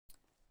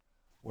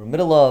We're in the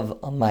middle of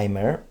a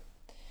maimer,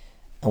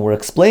 and we're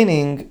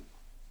explaining,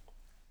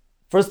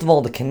 first of all,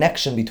 the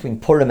connection between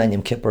Purim and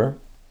Yom Kippur,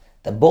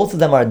 that both of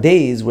them are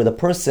days where the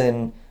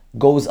person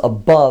goes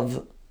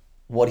above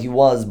what he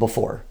was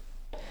before.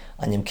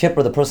 On Yom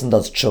Kippur, the person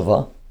does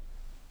tshuva.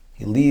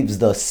 He leaves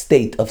the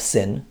state of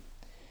sin.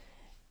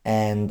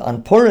 And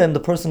on Purim,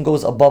 the person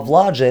goes above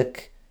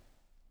logic,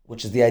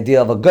 which is the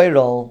idea of a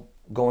geiral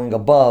going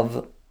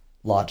above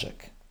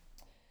logic.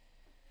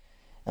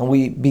 And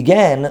we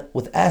began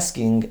with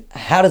asking,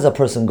 how does a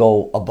person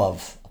go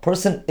above? A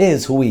person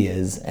is who he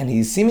is, and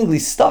he's seemingly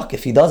stuck.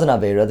 If he does an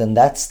Aveira, then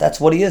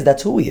that's what he is,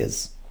 that's who he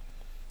is.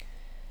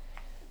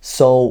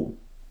 So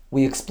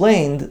we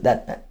explained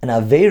that an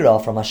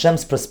Aveira from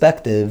Hashem's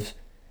perspective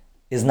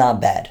is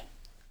not bad.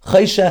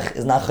 Chayshech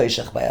is not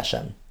chayshech by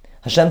Hashem.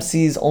 Hashem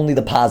sees only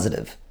the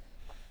positive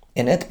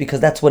in it because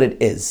that's what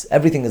it is.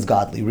 Everything is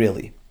godly,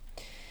 really.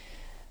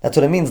 That's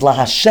what it means, la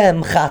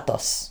Hashem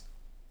chatos.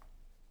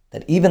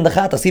 That even the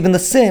chatos, even the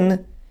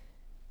sin,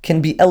 can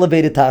be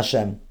elevated to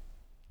Hashem.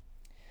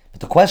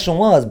 But the question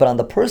was, but on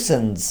the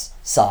person's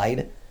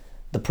side,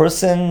 the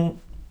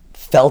person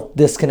felt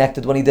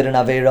disconnected when he did an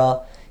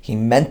Aveira. He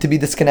meant to be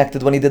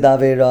disconnected when he did the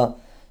Aveira.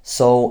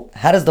 So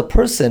how does the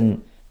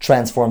person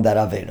transform that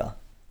Aveira?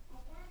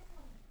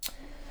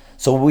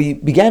 So we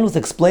began with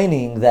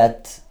explaining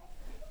that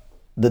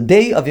the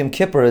day of Yom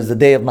Kippur is the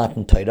day of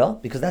Matan Torah,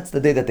 because that's the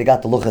day that they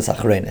got the Luchas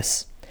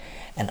Achreinis.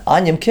 And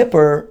on Yom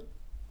Kippur,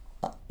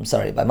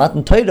 by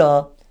Matan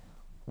Torah,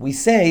 we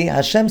say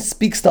Hashem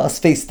speaks to us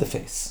face to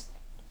face.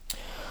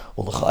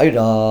 What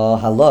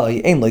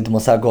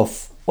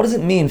does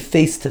it mean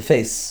face to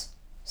face?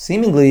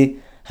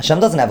 Seemingly, Hashem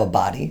doesn't have a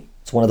body.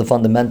 It's one of the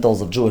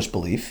fundamentals of Jewish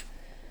belief.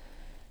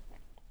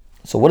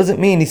 So what does it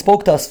mean? He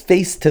spoke to us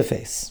face to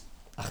face.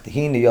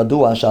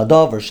 Yadua,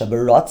 שהדבר,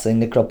 שברצון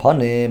נקרא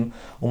פנים,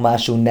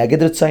 ומשהו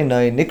נגד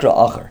רצונו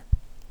נקרא אחור.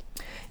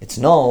 It's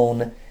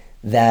known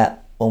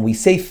that when we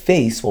say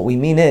face, what we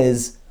mean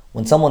is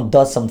when someone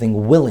does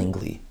something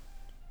willingly.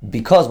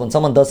 Because when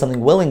someone does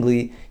something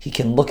willingly, he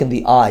can look in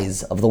the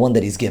eyes of the one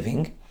that he's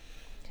giving,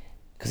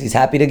 because he's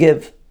happy to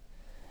give.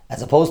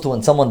 As opposed to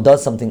when someone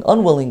does something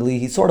unwillingly,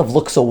 he sort of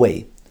looks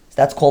away.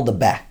 That's called the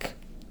back.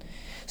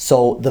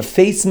 So the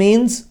face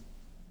means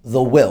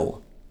the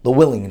will, the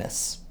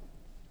willingness.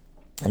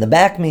 And the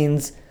back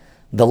means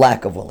the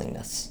lack of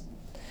willingness.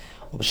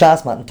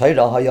 ובשעת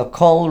היה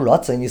כל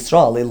רצון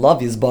ישראל אליו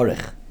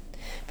יתברך.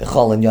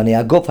 וכל עניני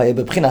הגוף היה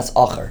בבחינת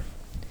אחור.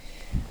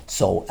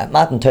 So at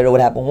Matan Torah,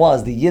 what happened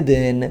was the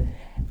Yidden,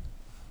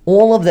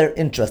 all of their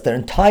interest, their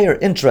entire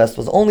interest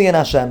was only in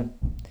Hashem.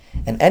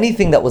 And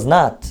anything that was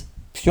not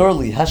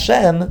purely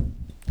Hashem,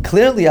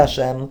 clearly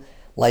Hashem,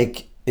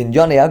 like in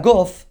Yonei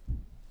Aguf,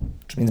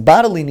 which means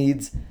bodily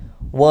needs,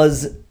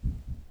 was,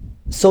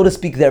 so to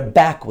speak, their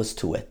back was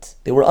to it.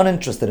 They were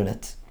uninterested in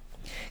it.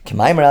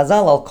 Kemaerz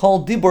I'll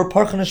call Dבור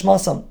Purcha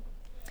nishmatem.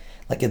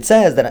 Like it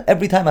says that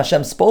every time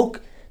Hashem spoke,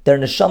 their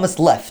neshamas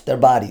left their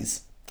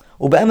bodies.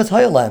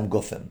 ובאמת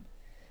גופים.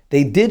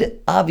 They did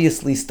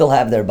obviously still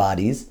have their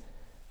bodies,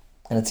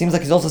 and it seems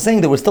like he's also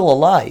saying they were still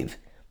alive,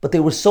 but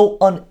they were so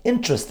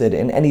uninterested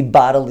in any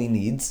bodily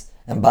needs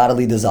and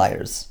bodily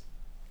desires.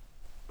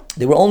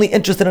 They were only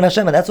interested in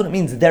Hashem, and that's what it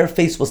means. Their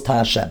face was to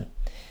Hashem.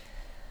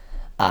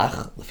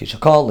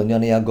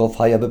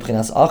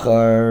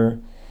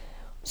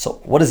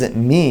 So what does it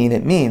mean?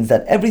 It means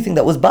that everything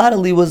that was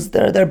bodily was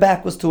their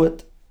back was to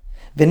it.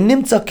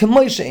 ונמצא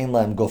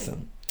שאין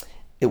גופים.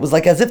 It was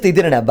like as if they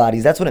didn't have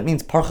bodies. That's what it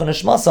means, Purcha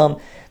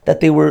nishmatem, that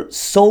they were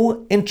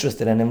so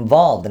interested and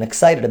involved and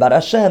excited about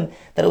Hashem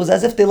that it was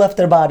as if they left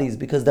their bodies,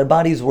 because their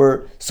bodies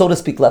were, so to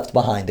speak, left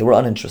behind. They were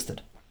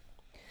uninterested.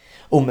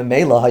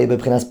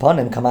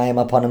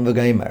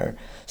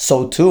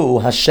 So too,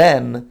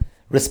 Hashem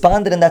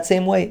responded in that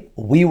same way.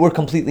 We were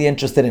completely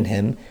interested in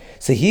Him,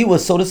 so He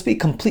was, so to speak,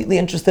 completely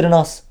interested in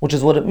us, which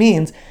is what it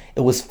means.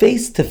 It was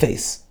face to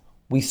face.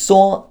 We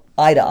saw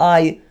eye to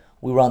eye.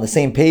 We were on the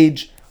same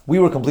page. We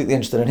were completely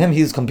interested in Him.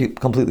 He was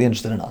completely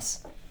interested in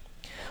us.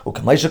 It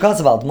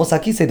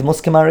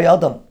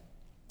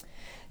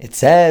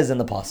says in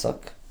the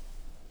pasuk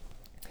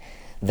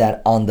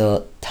that on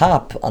the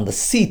top, on the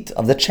seat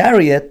of the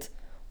chariot,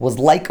 was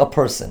like a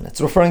person.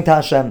 It's referring to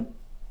Hashem.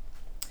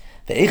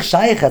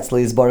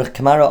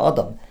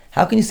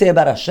 How can you say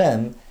about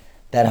Hashem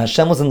that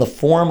Hashem was in the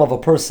form of a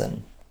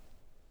person?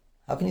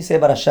 How can you say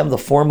about Hashem the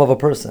form of a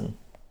person?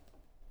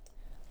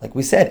 Like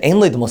we said, he's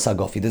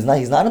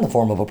not in the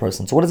form of a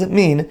person. So what does it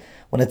mean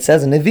when it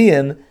says in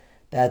Nevi'im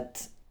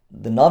that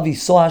the Navi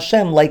saw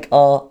Hashem like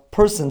a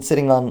person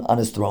sitting on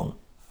his throne,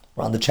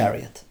 or on the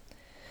chariot?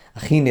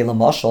 When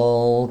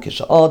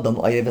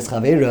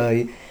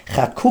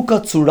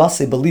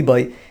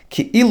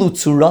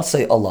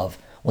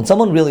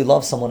someone really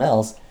loves someone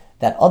else,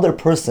 that other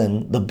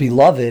person, the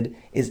beloved,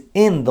 is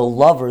in the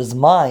lover's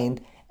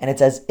mind, and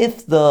it's as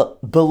if the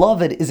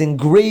beloved is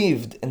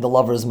engraved in the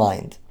lover's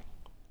mind.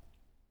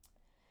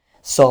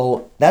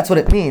 So that's what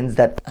it means,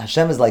 that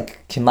Hashem is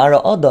like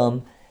Kemara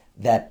Adam,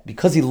 that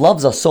because He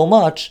loves us so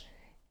much,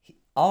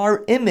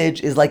 our image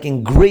is like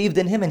engraved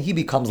in him and he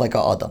becomes like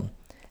a Adam.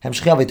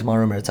 המשכיה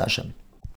ותמרה מרצה השם.